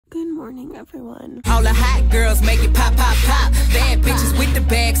morning, everyone. All the hot girls make it pop, pop, pop. Bad bitches with the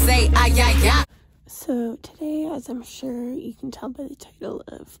bag say, ay, ay, ay. So today, as I'm sure you can tell by the title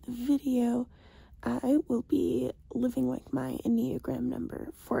of the video, I will be living like my Enneagram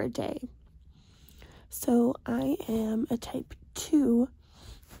number for a day. So I am a type 2,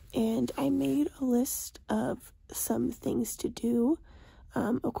 and I made a list of some things to do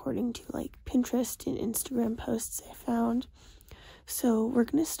according to like Pinterest and Instagram posts I found. So we're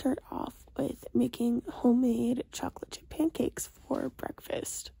going to start off with making homemade chocolate chip pancakes for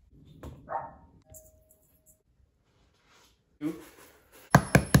breakfast.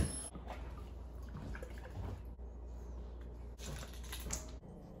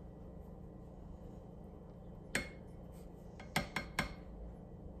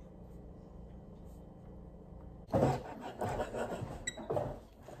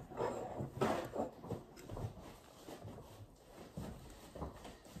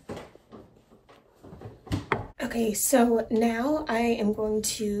 Okay, so now I am going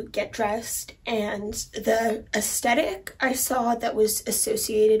to get dressed, and the aesthetic I saw that was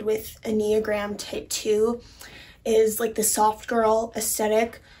associated with Enneagram type 2 is like the soft girl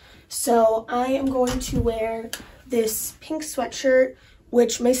aesthetic. So I am going to wear this pink sweatshirt,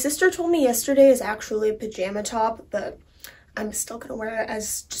 which my sister told me yesterday is actually a pajama top, but I'm still gonna wear it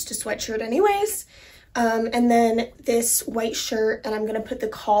as just a sweatshirt anyways. And then this white shirt, and I'm gonna put the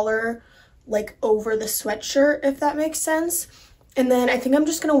collar like over the sweatshirt, if that makes sense. And then I think I'm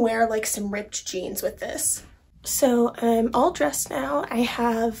just gonna wear like some ripped jeans with this. So I'm all dressed now. I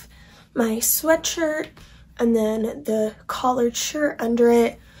have my sweatshirt and then the collared shirt under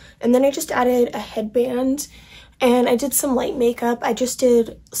it, and then I just added a headband, and I did some light makeup. I just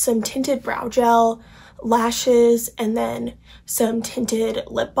did some tinted brow gel, lashes, and then some tinted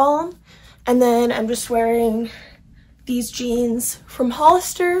lip balm. And then I'm just wearing these jeans from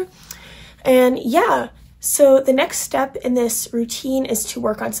Hollister. And yeah, so the next step in this routine is to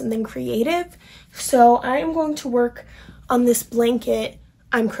work on something creative. So I am going to work on this blanket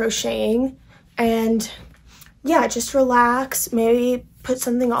I'm crocheting, and yeah, just relax, maybe put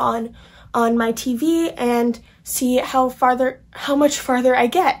something on my TV and see how much farther I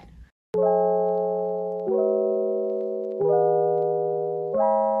get.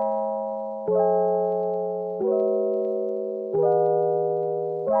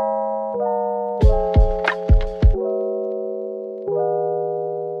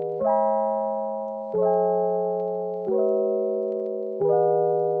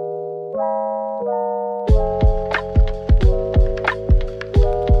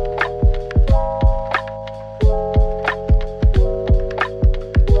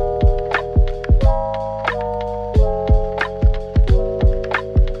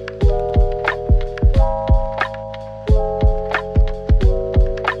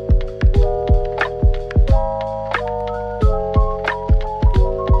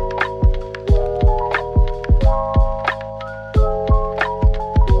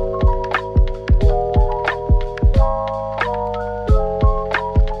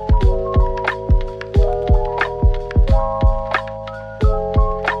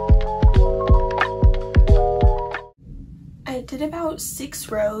 About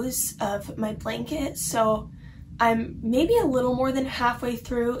 6 rows of my blanket, so I'm maybe a little more than halfway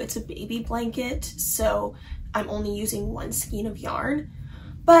through. It's a baby blanket, so I'm only using 1 skein of yarn.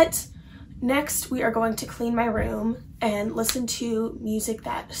 But next we are going to clean my room and listen to music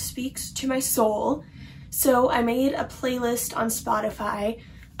that speaks to my soul. So I made a playlist on Spotify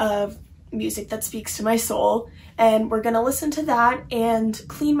of music that speaks to my soul, and we're gonna listen to that and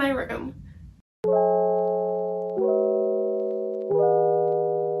clean my room.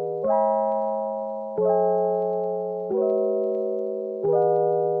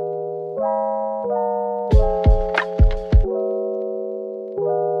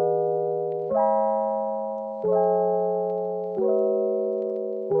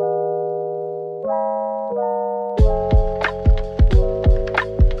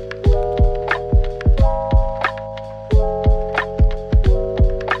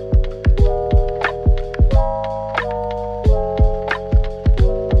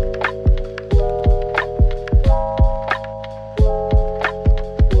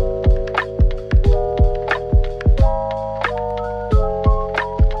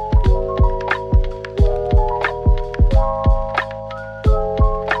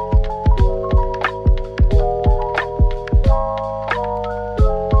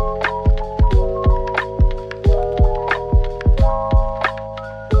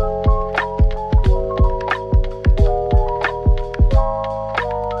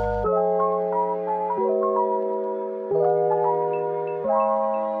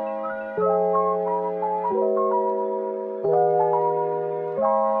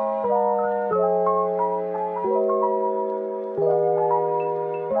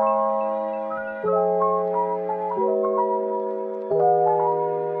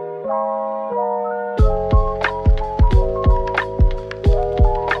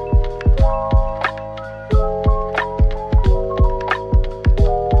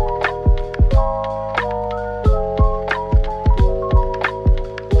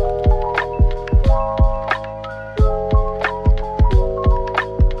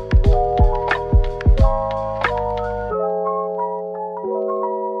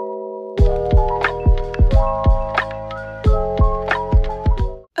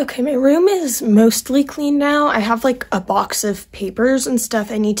 Okay, my room is mostly clean now. I have like a box of papers and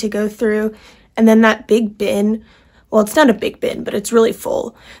stuff I need to go through. And then that big bin, well, it's not a big bin, but it's really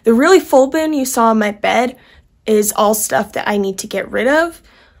full. The really full bin you saw on my bed is all stuff that I need to get rid of.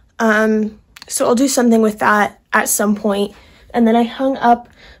 So I'll do something with that at some point. And then I hung up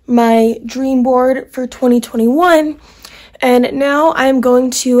my dream board for 2021. And now I'm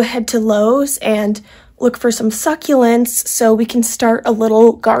going to head to Lowe's and look for some succulents so we can start a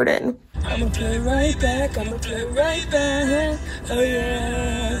little garden. I'ma play right back, I'ma play right back, oh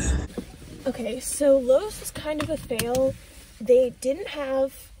yeah. Okay, so Lowe's was kind of a fail. They didn't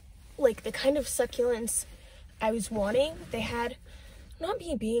have like the kind of succulents I was wanting. They had, not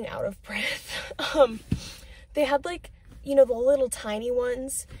me being out of breath, they had like, you know, the little tiny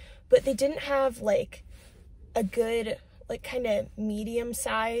ones, but they didn't have like a good, like kind of medium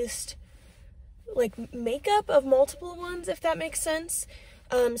sized like makeup of multiple ones, if that makes sense.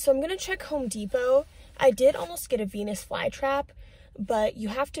 So I'm gonna check Home Depot. I did almost get a Venus flytrap, but you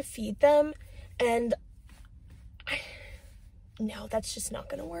have to feed them, and no, that's just not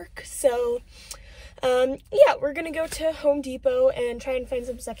gonna work. So yeah, we're gonna go to Home Depot and try and find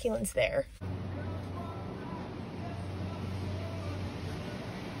some succulents there.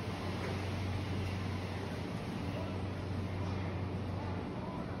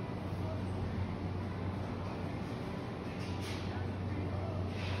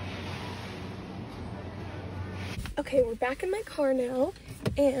 Okay, we're back in my car now,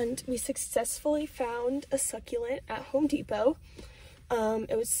 and we successfully found a succulent at Home Depot.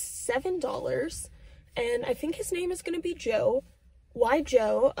 It was $7, and I think his name is going to be Joe. Why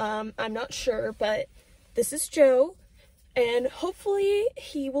Joe? I'm not sure, but this is Joe, and hopefully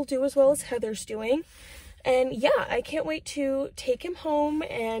he will do as well as Heather's doing. And yeah, I can't wait to take him home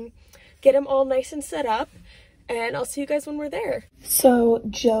and get him all nice and set up. And I'll see you guys when we're there. So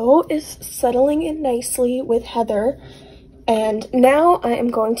Joe is settling in nicely with Heather, and now I am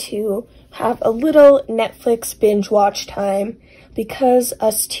going to have a little Netflix binge watch time because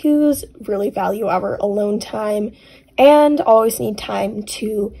us twos really value our alone time and always need time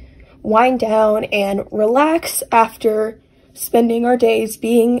to wind down and relax after spending our days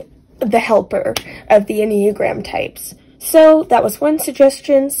being the helper of the Enneagram types. So that was one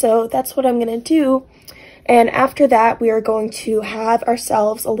suggestion, so that's what I'm gonna do. And after that, we are going to have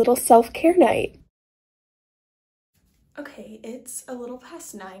ourselves a little self-care night. Okay, it's a little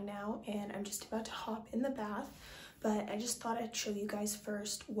past 9 now, and I'm just about to hop in the bath, but I just thought I'd show you guys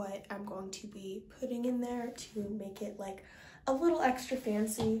first what I'm going to be putting in there to make it like a little extra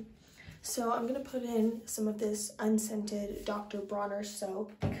fancy. So I'm going to put in some of this unscented Dr. Bronner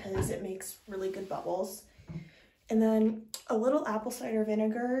soap because it makes really good bubbles. And then a little apple cider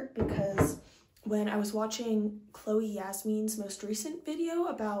vinegar because when I was watching Chloe Yasmin's most recent video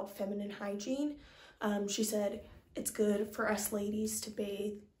about feminine hygiene, she said it's good for us ladies to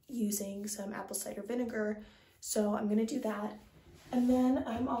bathe using some apple cider vinegar. So I'm gonna do that. And then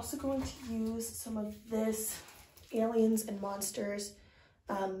I'm also going to use some of this Aliens and Monsters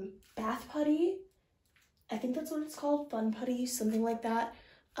bath putty. I think that's what it's called, fun putty, something like that,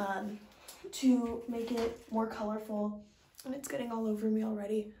 to make it more colorful. And it's getting all over me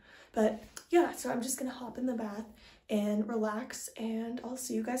already. But yeah, so I'm just gonna hop in the bath and relax, and I'll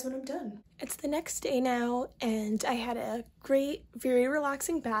see you guys when I'm done. It's the next day now, and I had a great, very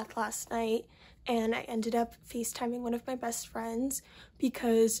relaxing bath last night, and I ended up FaceTiming one of my best friends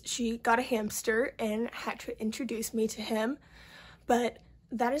because she got a hamster and had to introduce me to him. But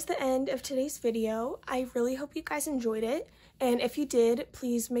that is the end of today's video. I really hope you guys enjoyed it, and if you did,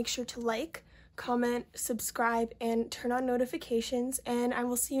 please make sure to like, comment, subscribe, and turn on notifications, and I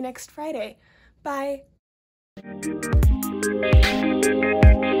will see you next Friday. Bye!